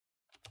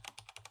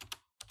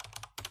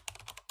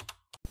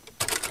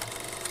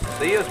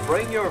see us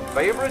bring your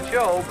favorite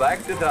show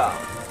back to town.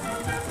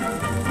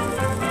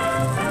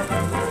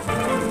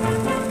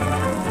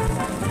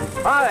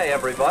 Hi,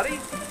 everybody.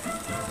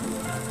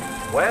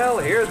 Well,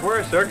 here's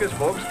where circus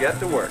folks get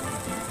to work.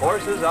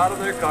 Horses out of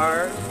their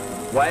cars,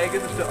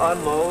 wagons to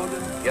unload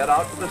and get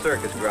out to the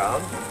circus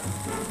ground.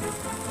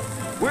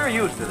 We're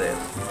used to this.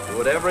 Do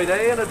it every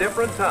day in a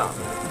different town.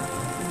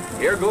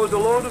 Here goes a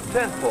load of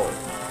tent poles.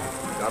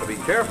 Gotta be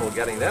careful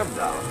getting them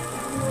down.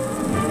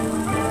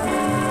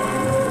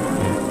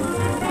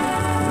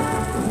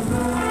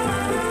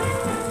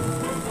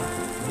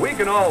 We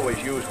can always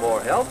use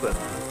more help, and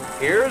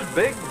here's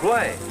Big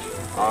Blanche,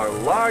 our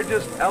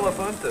largest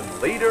elephant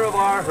and leader of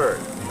our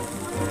herd.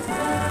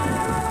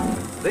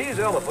 These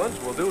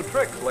elephants will do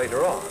tricks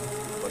later on,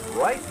 but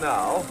right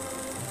now,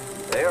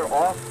 they're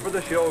off for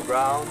the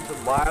showgrounds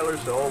a mile or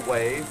so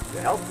away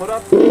to help put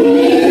up the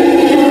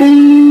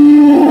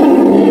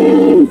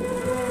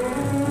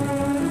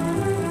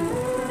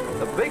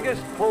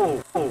biggest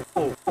pole